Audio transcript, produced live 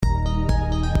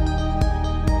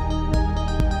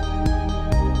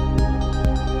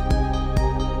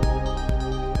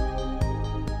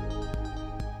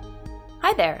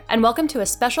Hi there, and welcome to a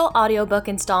special audiobook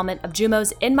installment of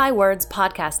Jumo's In My Words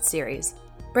podcast series,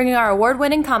 bringing our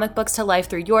award-winning comic books to life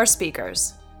through your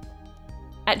speakers.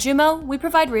 At Jumo, we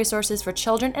provide resources for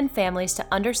children and families to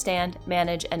understand,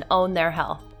 manage, and own their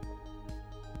health.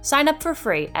 Sign up for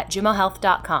free at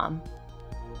jumohealth.com.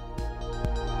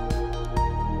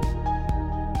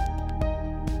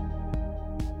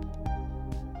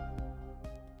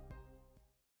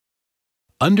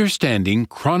 Understanding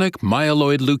Chronic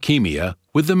Myeloid Leukemia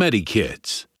with the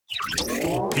Medikidz.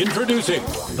 Introducing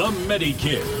the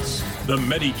Medikidz. The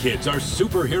Medikidz are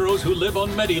superheroes who live on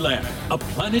Mediland, a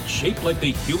planet shaped like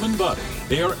the human body.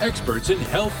 They are experts in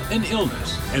health and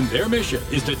illness, and their mission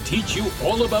is to teach you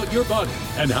all about your body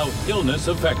and how illness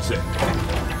affects it.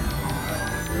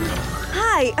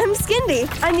 Hi, I'm Skindy.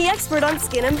 I'm the expert on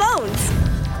skin and bones.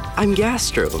 I'm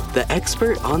Gastro, the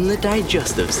expert on the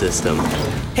digestive system.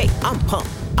 Hey, I'm Pump.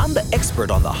 I'm the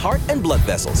expert on the heart and blood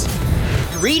vessels.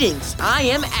 Greetings, I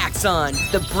am Axon,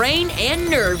 the brain and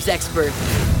nerves expert.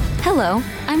 Hello,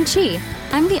 I'm Chi.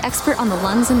 I'm the expert on the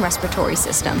lungs and respiratory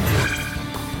system.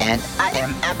 And I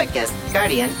am Abacus,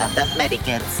 guardian of the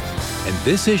Medikidz. And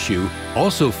this issue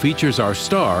also features our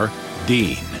star,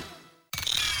 Dean.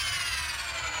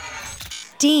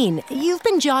 Dean, you've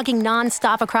been jogging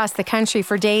nonstop across the country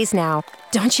for days now.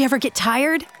 Don't you ever get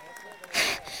tired?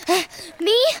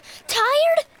 Me?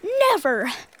 Tired?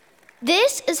 Never.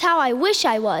 This is how I wish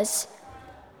I was.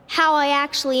 How I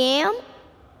actually am?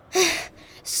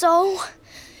 So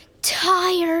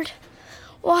tired.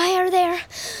 Why are there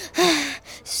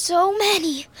so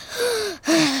many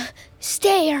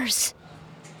stairs?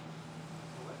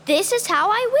 This is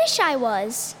how I wish I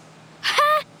was.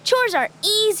 Ha! Chores are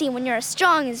easy when you're as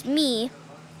strong as me.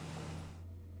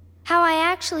 How I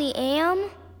actually am?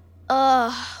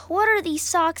 What are these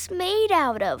socks made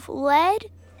out of? Lead?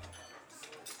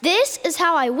 This is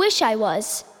how I wish I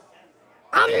was.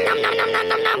 Nom nom nom nom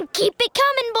nom nom. Keep it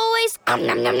coming, boys. Nom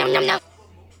nom nom nom nom.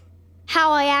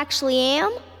 How I actually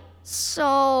am?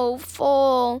 So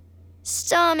full.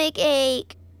 Stomach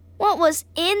ache. What was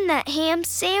in that ham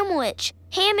sandwich?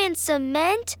 Ham and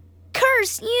cement?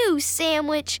 Curse you,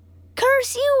 sandwich.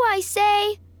 Curse you, I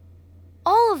say.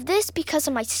 All of this because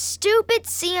of my stupid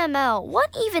CML.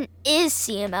 What even is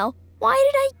CML? Why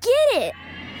did I get it?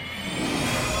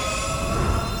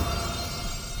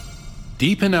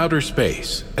 Deep in outer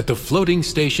space, at the floating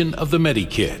station of the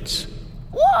Medikidz.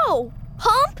 Whoa!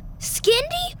 Hump?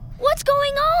 Skindy? What's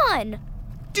going on?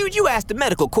 Dude, you asked a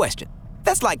medical question.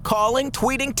 That's like calling,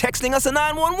 tweeting, texting us a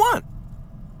 911.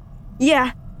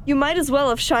 Yeah, you might as well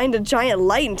have shined a giant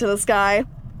light into the sky.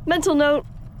 Mental note,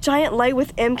 giant light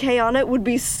with MK on it would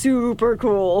be super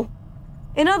cool.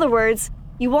 In other words,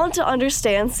 you want to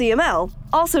understand CML,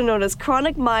 also known as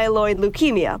chronic myeloid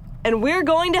leukemia, and we're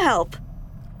going to help.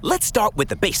 Let's start with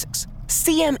the basics.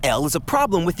 CML is a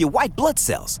problem with your white blood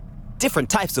cells. Different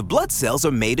types of blood cells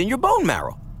are made in your bone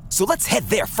marrow. So let's head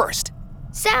there first.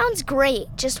 Sounds great.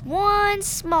 Just one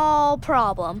small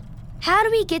problem. How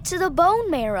do we get to the bone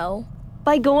marrow?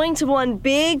 By going to one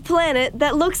big planet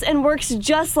that looks and works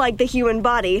just like the human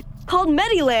body, called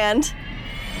Mediland.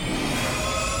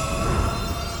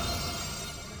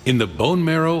 In the bone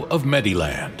marrow of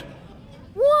Mediland.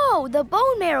 Whoa, the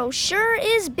bone marrow sure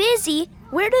is busy.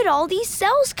 Where did all these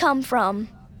cells come from?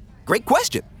 Great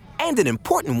question, and an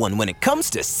important one when it comes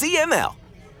to CML.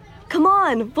 Come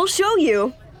on, we'll show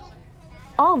you.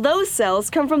 All those cells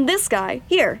come from this guy,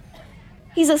 here.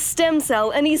 He's a stem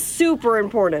cell and he's super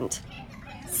important.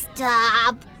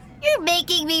 Stop. You're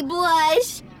making me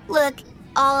blush. Look,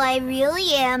 all I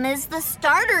really am is the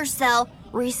starter cell,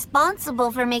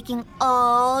 responsible for making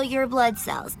all your blood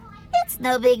cells. It's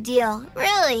no big deal,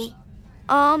 really.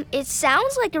 It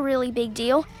sounds like a really big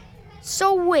deal.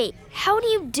 So wait, how do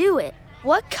you do it?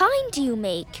 What kind do you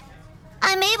make?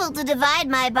 I'm able to divide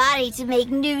my body to make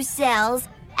new cells.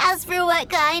 As for what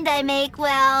kind I make,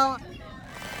 well,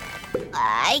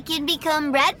 I can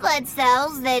become red blood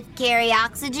cells that carry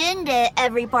oxygen to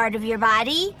every part of your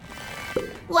body.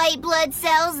 White blood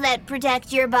cells that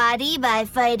protect your body by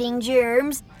fighting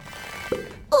germs.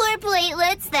 Or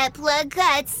platelets that plug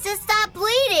cuts to stop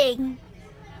bleeding.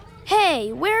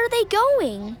 Hey, where are they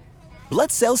going?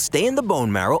 Blood cells stay in the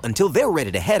bone marrow until they're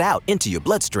ready to head out into your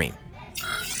bloodstream.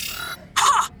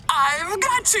 Ha! I've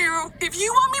got you! If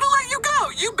you want me to let you go,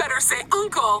 you better say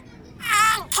uncle.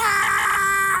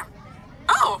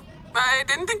 Oh, I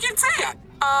didn't think you'd say it.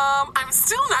 I'm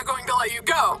still not going to let you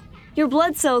go. Your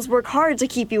blood cells work hard to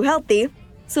keep you healthy,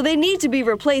 so they need to be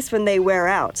replaced when they wear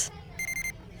out.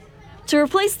 To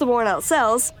replace the worn-out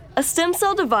cells, a stem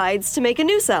cell divides to make a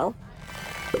new cell.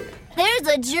 There's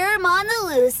a germ on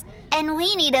the loose. and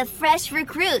we need a fresh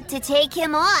recruit to take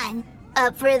him on.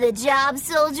 Up for the job,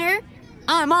 soldier?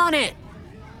 I'm on it!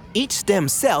 Each stem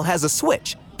cell has a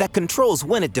switch that controls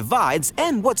when it divides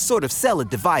and what sort of cell it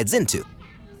divides into.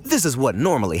 This is what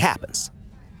normally happens.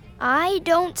 I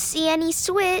don't see any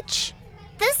switch.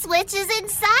 The switch is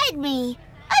inside me.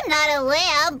 I'm not a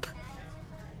lamp.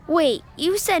 Wait,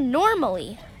 you said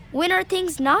normally. When are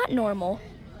things not normal?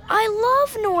 I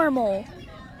love normal.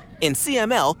 In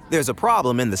CML, there's a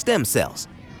problem in the stem cells.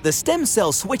 The stem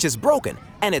cell switch is broken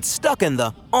and it's stuck in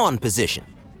the on position.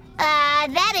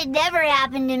 That'd never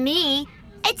happen to me.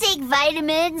 I take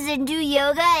vitamins and do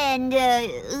yoga and,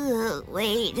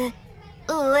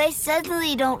 I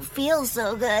suddenly don't feel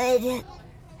so good.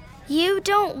 You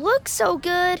don't look so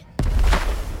good.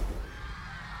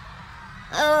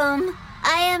 I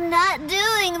am not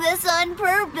doing this on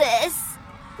purpose.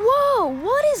 Whoa,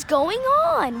 what is going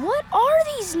on? What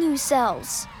are these new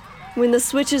cells? When the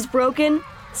switch is broken,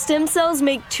 stem cells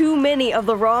make too many of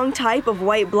the wrong type of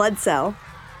white blood cell.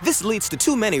 This leads to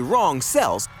too many wrong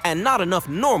cells and not enough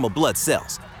normal blood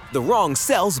cells. The wrong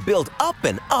cells build up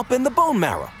and up in the bone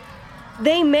marrow.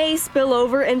 They may spill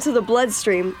over into the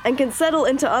bloodstream and can settle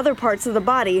into other parts of the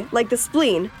body, like the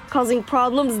spleen, causing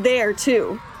problems there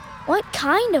too. What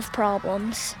kind of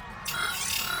problems?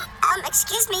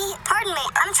 Excuse me, pardon me.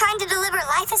 I'm trying to deliver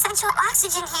life-essential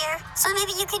oxygen here, so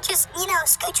maybe you could just,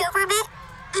 scooch over a bit?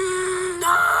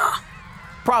 Nah.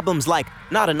 Problems like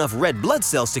not enough red blood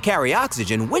cells to carry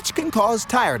oxygen, which can cause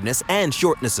tiredness and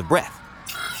shortness of breath.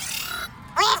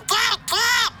 We've got it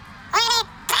good! We need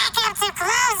backup to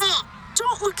close it!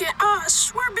 Don't look at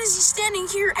us. We're busy standing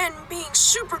here and being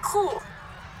super cool.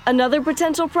 Another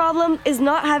potential problem is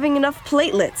not having enough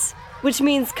platelets, which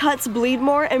means cuts bleed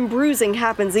more and bruising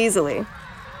happens easily.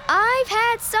 I've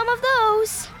had some of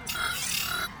those.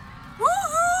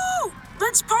 Woohoo!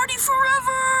 Let's party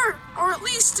forever! Or at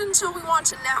least until we want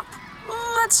to nap.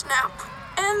 Let's nap,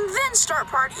 and then start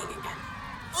partying again.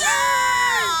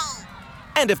 Yay!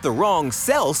 And if the wrong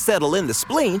cells settle in the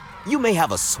spleen, you may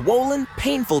have a swollen,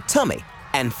 painful tummy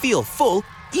and feel full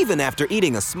even after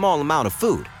eating a small amount of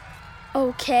food.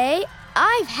 Okay,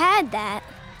 I've had that.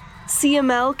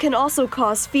 CML can also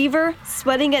cause fever,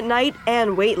 sweating at night,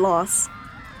 and weight loss.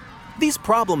 These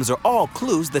problems are all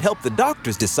clues that help the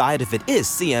doctors decide if it is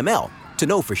CML. To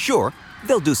know for sure,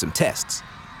 they'll do some tests.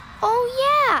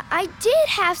 Oh yeah, I did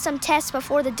have some tests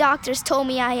before the doctors told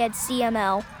me I had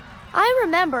CML. I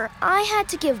remember I had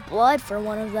to give blood for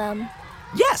one of them.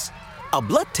 Yes, a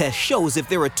blood test shows if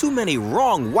there are too many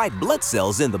wrong white blood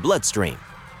cells in the bloodstream.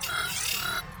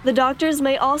 The doctors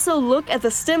may also look at the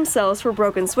stem cells for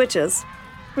broken switches.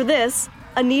 For this,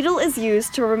 a needle is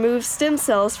used to remove stem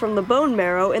cells from the bone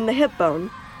marrow in the hip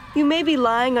bone. You may be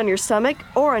lying on your stomach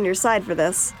or on your side for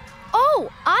this.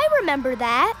 Oh, I remember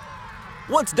that.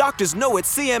 Once doctors know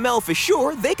it's CML for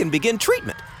sure, they can begin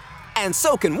treatment. And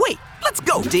so can we. Let's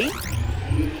go, Dee.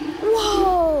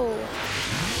 Whoa!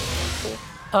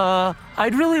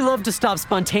 I'd really love to stop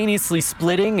spontaneously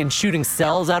splitting and shooting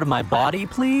cells out of my body,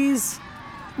 please.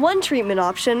 One treatment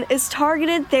option is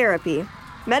targeted therapy.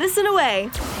 Medicine away.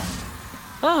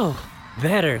 Oh,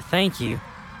 better, thank you.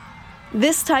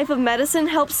 This type of medicine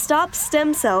helps stop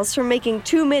stem cells from making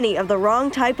too many of the wrong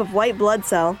type of white blood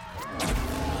cell.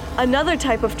 Another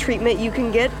type of treatment you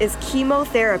can get is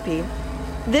chemotherapy.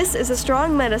 This is a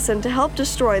strong medicine to help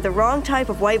destroy the wrong type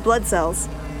of white blood cells.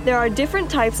 There are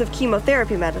different types of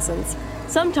chemotherapy medicines.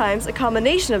 Sometimes a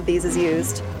combination of these is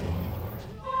used.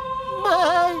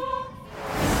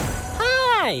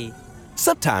 Hi!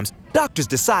 Sometimes doctors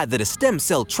decide that a stem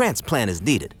cell transplant is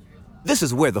needed. This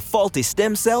is where the faulty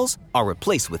stem cells are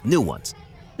replaced with new ones.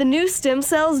 The new stem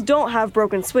cells don't have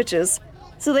broken switches,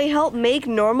 so they help make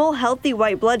normal, healthy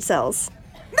white blood cells.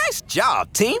 Nice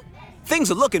job, team!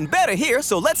 Things are looking better here,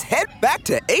 so let's head back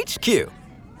to HQ.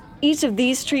 Each of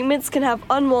these treatments can have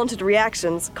unwanted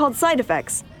reactions, called side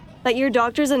effects, that your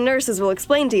doctors and nurses will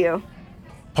explain to you.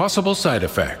 Possible side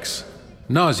effects: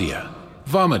 nausea,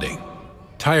 vomiting,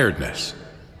 tiredness,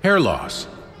 hair loss,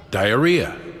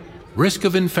 diarrhea, risk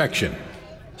of infection,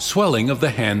 swelling of the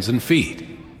hands and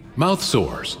feet, mouth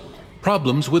sores,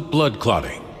 problems with blood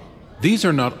clotting. These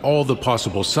are not all the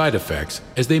possible side effects,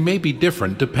 as they may be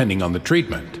different depending on the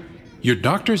treatment. Your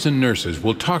doctors and nurses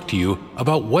will talk to you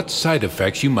about what side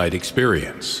effects you might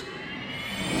experience.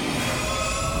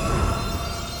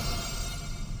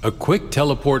 A quick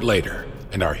teleport later,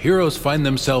 and our heroes find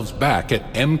themselves back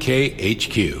at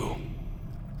MKHQ.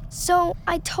 So,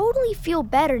 I totally feel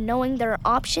better knowing there are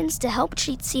options to help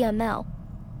treat CML.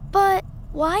 But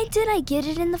why did I get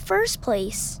it in the first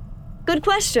place? Good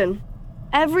question.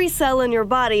 Every cell in your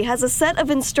body has a set of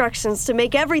instructions to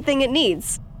make everything it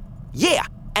needs. Yeah,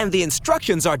 and the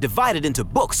instructions are divided into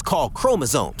books called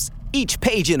chromosomes. Each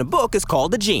page in a book is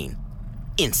called a gene.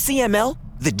 In CML,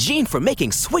 the gene for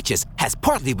making switches has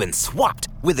partly been swapped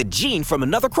with a gene from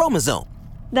another chromosome.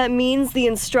 That means the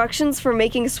instructions for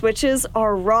making switches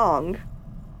are wrong.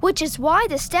 Which is why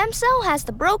the stem cell has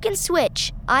the broken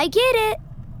switch. I get it.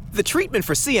 The treatment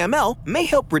for CML may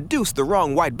help reduce the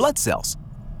wrong white blood cells.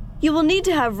 You will need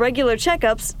to have regular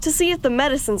checkups to see if the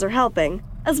medicines are helping,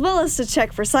 as well as to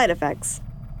check for side effects.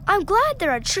 I'm glad there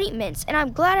are treatments, and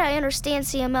I'm glad I understand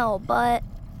CML, but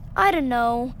I don't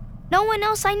know. No one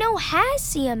else I know has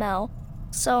CML,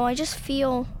 so I just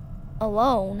feel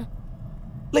alone.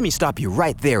 Let me stop you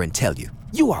right there and tell you,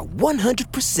 you are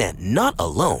 100% not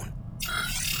alone.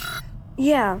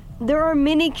 Yeah, there are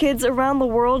many kids around the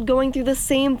world going through the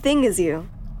same thing as you.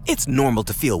 It's normal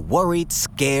to feel worried,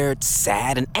 scared,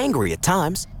 sad, and angry at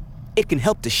times. It can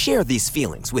help to share these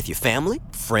feelings with your family,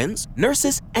 friends,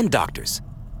 nurses, and doctors.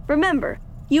 Remember,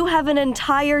 you have an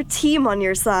entire team on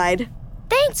your side.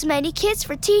 Thanks, Medikidz,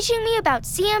 for teaching me about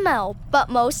CML, but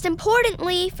most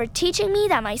importantly, for teaching me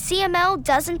that my CML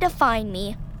doesn't define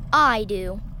me. I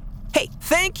do. Hey,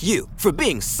 thank you for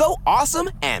being so awesome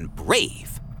and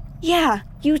brave. Yeah,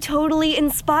 you totally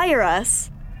inspire us.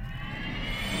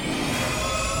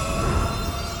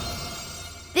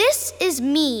 This is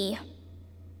me.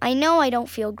 I know I don't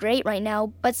feel great right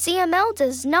now, but CML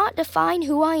does not define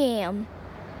who I am.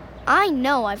 I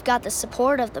know I've got the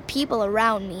support of the people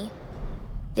around me.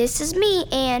 This is me,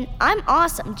 and I'm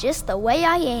awesome just the way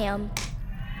I am.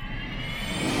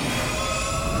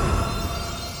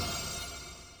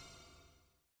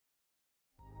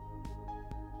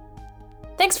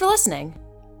 Thanks for listening.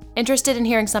 Interested in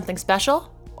hearing something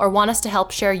special? Or want us to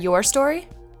help share your story?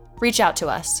 Reach out to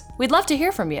us. We'd love to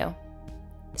hear from you.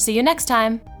 See you next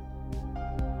time.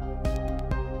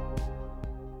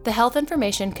 The health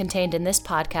information contained in this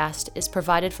podcast is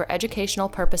provided for educational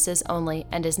purposes only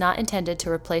and is not intended to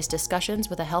replace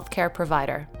discussions with a healthcare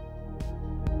provider.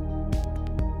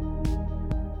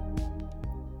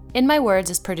 In My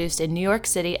Words is produced in New York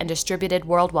City and distributed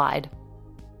worldwide.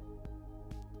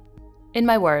 In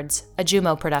My Words, a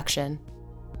Jumo production.